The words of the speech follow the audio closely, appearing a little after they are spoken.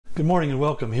Good morning and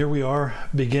welcome. Here we are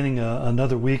beginning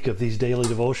another week of these daily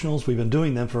devotionals. We've been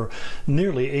doing them for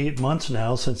nearly 8 months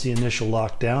now since the initial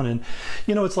lockdown. And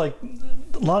you know, it's like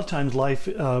a lot of times life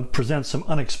presents some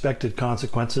unexpected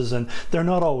consequences, and they're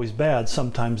not always bad.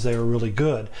 Sometimes they are really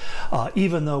good.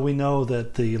 Even though we know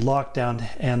that the lockdown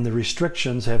and the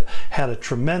restrictions have had a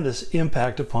tremendous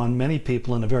impact upon many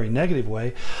people in a very negative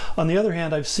way. On the other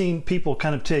hand, I've seen people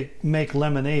kind of make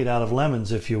lemonade out of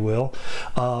lemons, if you will,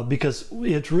 because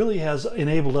it really has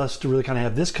enabled us to really kind of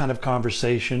have this kind of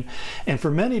conversation. And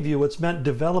for many of you, it's meant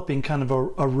developing kind of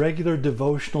a regular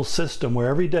devotional system where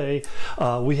every day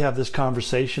we have this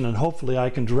conversation, and hopefully I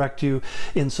can direct you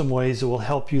in some ways that will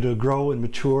help you to grow and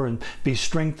mature and be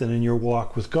strengthened in your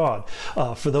walk with God.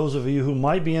 For those of you who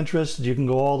might be interested, you can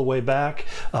go all the way back.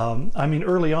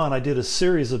 Early on I did a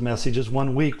series of messages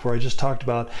 1 week where I just talked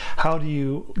about how do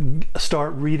you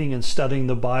start reading and studying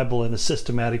the Bible in a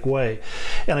systematic way.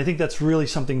 And I think that's really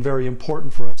something very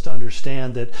important for us to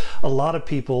understand, that a lot of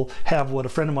people have what a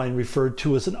friend of mine referred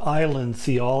to as an island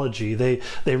theology. They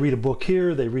read a book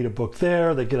here, they read a book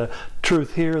there, they get a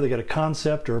truth here, they get a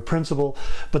concept or a principle,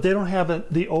 but they don't have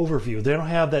the overview. They don't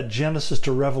have that Genesis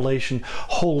to Revelation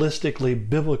holistically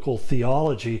biblical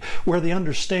theology where they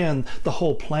understand the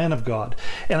whole plan of God.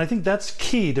 And I think that's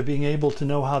key to being able to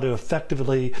know how to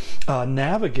effectively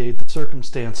navigate the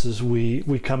circumstances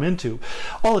we come into.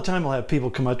 All the time I'll have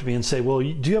people come up to me and say, well,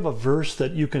 do you have a verse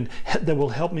that that will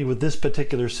help me with this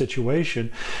particular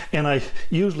situation? And I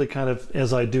usually kind of,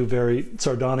 as I do very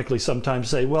sardonically sometimes,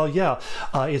 say, well, yeah,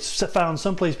 it's found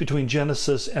someplace between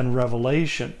Genesis and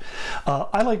Revelation.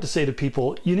 I like to say to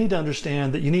people, you need to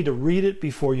understand that you need to read it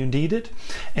before you need it.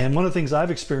 And one of the things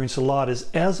I've experienced a lot is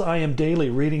as I am daily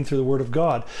reading through the Word of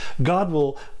God, God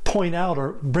will point out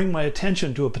or bring my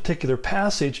attention to a particular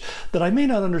passage that I may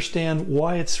not understand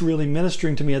why it's really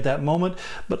ministering to me at that moment,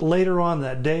 but later on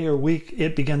that day or week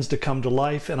it begins to come to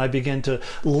life and I begin to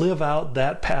live out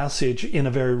that passage in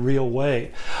a very real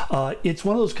way. It's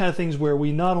one of those kind of things where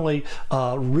we not only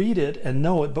read it and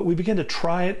know it, but we begin to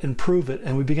try it and prove it,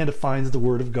 and we begin to find that the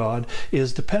Word of God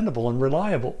is dependable and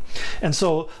reliable. And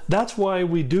so that's why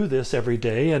we do this every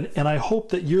day, and I hope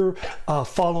that you're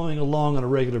following along on a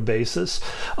regular basis.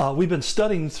 We've been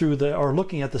studying through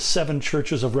looking at the 7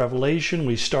 churches of Revelation.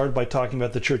 We started by talking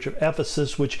about the church of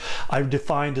Ephesus, which I've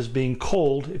defined as being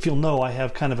cold. If you'll know, I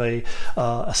have kind of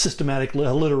a systematic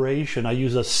alliteration. I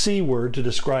use a C word to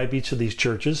describe each of these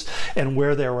churches and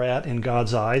where they were at in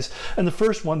God's eyes. And the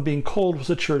first one, being cold, was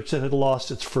a church that had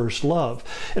lost its first love.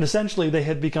 And essentially they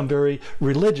had become very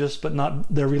religious, but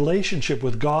not their relationship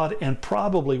with God and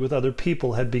probably with other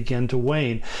people had begun to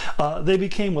wane. They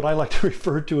became what I like to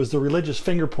refer to as the religious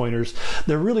finger pointers.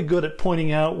 They're really good at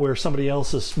pointing out where somebody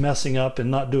else is messing up and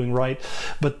not doing right,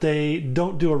 but they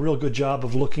don't do a real good job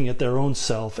of looking at their own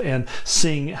self and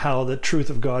seeing how the truth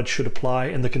of God should apply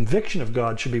and the conviction of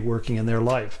God should be working in their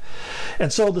life.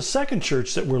 And so the second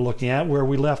church that we're looking at, where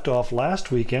we left off last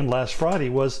Friday,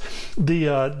 was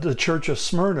the church of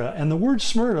Smyrna. And the word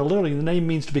Smyrna, literally the name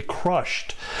means to be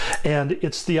crushed. And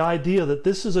it's the idea that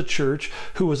this is a church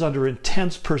who was under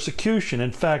intense persecution.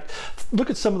 In fact, look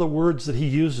at some of the words that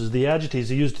he uses, the adjectives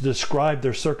he used to describe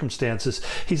their circumstances.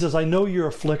 He says, I know your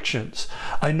afflictions.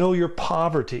 I know your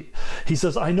poverty. He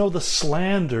says, I know the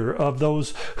slander of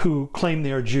those who claim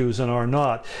they are Jews and are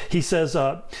not. He says,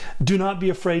 do not be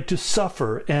afraid to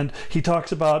suffer. And he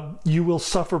talks about you will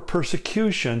suffer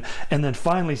persecution. And then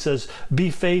finally says, be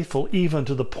faithful even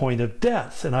to the point of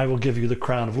death, and I will give you the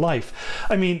crown of life.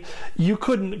 I mean, you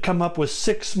couldn't come up with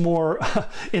 6 more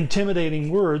intimidating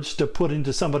words to put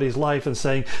into somebody's life and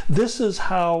saying, this is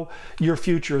how your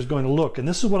future is going to look, and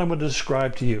this is what I'm going to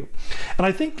describe to you. And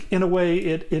I think in a way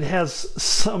it has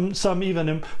some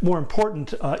even more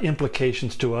important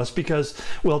implications to us, because,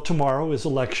 well, tomorrow is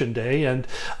election day, and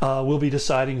we'll be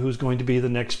deciding who's going to be the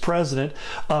next president.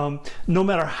 No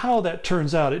matter how that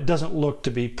turns out, it doesn't look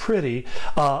to be pretty.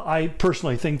 I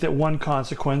personally think that one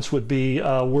consequence would be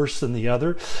worse than the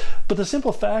other. But the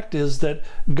simple fact is that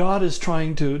God is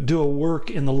trying to do a work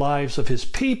in the lives of his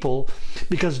people,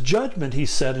 because judgment, he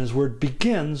said in his word,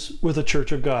 begins with the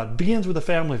church of God, begins with the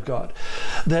family of God.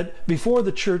 That before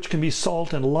the church can be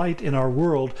salt and light in our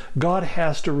world, God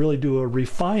has to really do a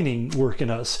refining work in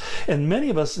us. And many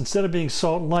of us, instead of being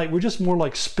salt and light, we're just more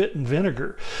like spit and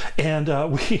vinegar. And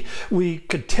we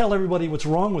could tell everybody what's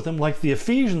wrong with them like the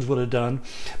Ephesians would have done,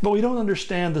 but we don't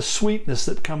understand the sweetness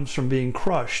that comes from being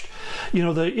crushed. You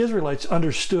know, the Israelites Israelites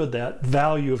understood that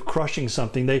value of crushing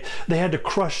something. They had to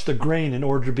crush the grain in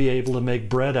order to be able to make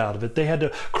bread out of it. They had to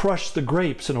crush the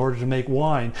grapes in order to make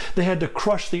wine. They had to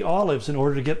crush the olives in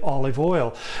order to get olive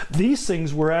oil. These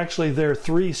things were actually their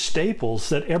three staples,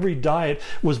 that every diet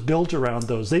was built around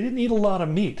those. They didn't eat a lot of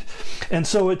meat. And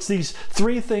so it's these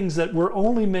three things that were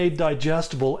only made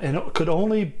digestible and could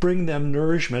only bring them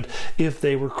nourishment if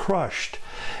they were crushed.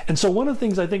 And so one of the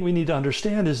things I think we need to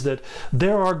understand is that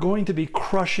there are going to be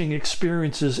crushing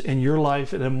experiences in your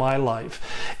life and in my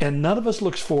life. And none of us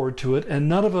looks forward to it, and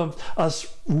none of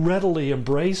us readily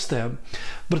embrace them.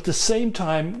 But at the same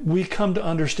time, we come to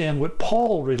understand what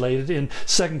Paul related in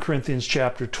 2 Corinthians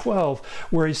chapter 12,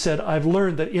 where he said, I've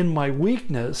learned that in my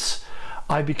weakness,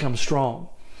 I become strong.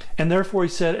 And therefore, he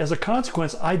said, as a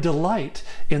consequence, I delight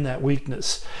in that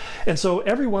weakness. And so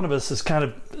every one of us is kind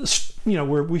of,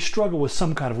 we struggle with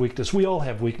some kind of weakness. We all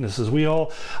have weaknesses.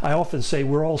 I often say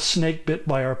we're all snake bit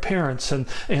by our parents, and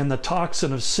the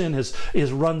toxin of sin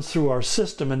is runs through our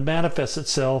system and manifests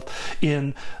itself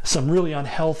in some really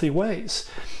unhealthy ways.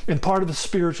 And part of the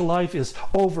spiritual life is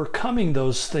overcoming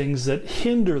those things that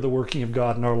hinder the working of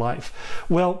God in our life.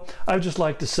 Well, I would just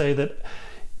like to say that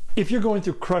if you're going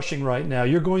through crushing right now,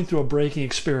 you're going through a breaking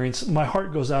experience, my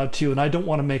heart goes out to you, and I don't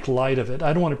want to make light of it.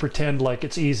 I don't want to pretend like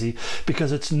it's easy,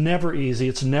 because it's never easy.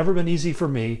 It's never been easy for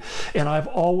me, and I've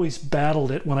always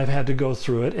battled it when I've had to go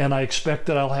through it, and I expect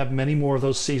that I'll have many more of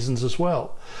those seasons as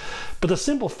well. But the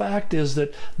simple fact is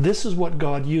that this is what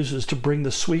God uses to bring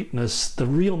the sweetness, the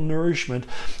real nourishment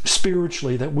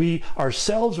spiritually that we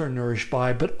ourselves are nourished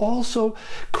by, but also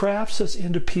crafts us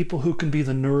into people who can be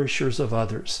the nourishers of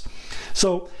others.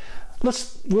 So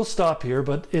we'll stop here,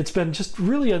 but it's been just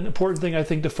really an important thing, I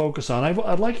think, to focus on.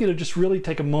 I'd like you to just really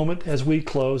take a moment as we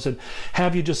close and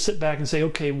have you just sit back and say,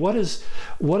 okay, what is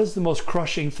the most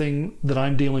crushing thing that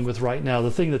I'm dealing with right now?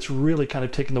 The thing that's really kind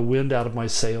of taking the wind out of my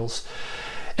sails.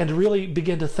 And to really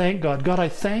begin to thank God. God, I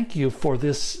thank you for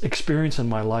this experience in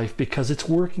my life, because it's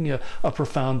working a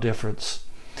profound difference.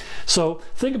 So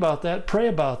think about that, pray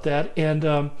about that, and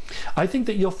I think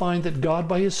that you'll find that God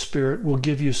by His Spirit will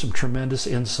give you some tremendous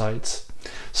insights.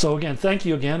 So again, thank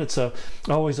you again. It's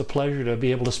always a pleasure to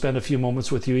be able to spend a few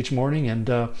moments with you each morning, and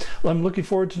I'm looking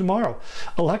forward to tomorrow.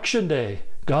 Election Day.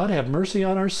 God have mercy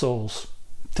on our souls.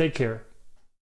 Take care.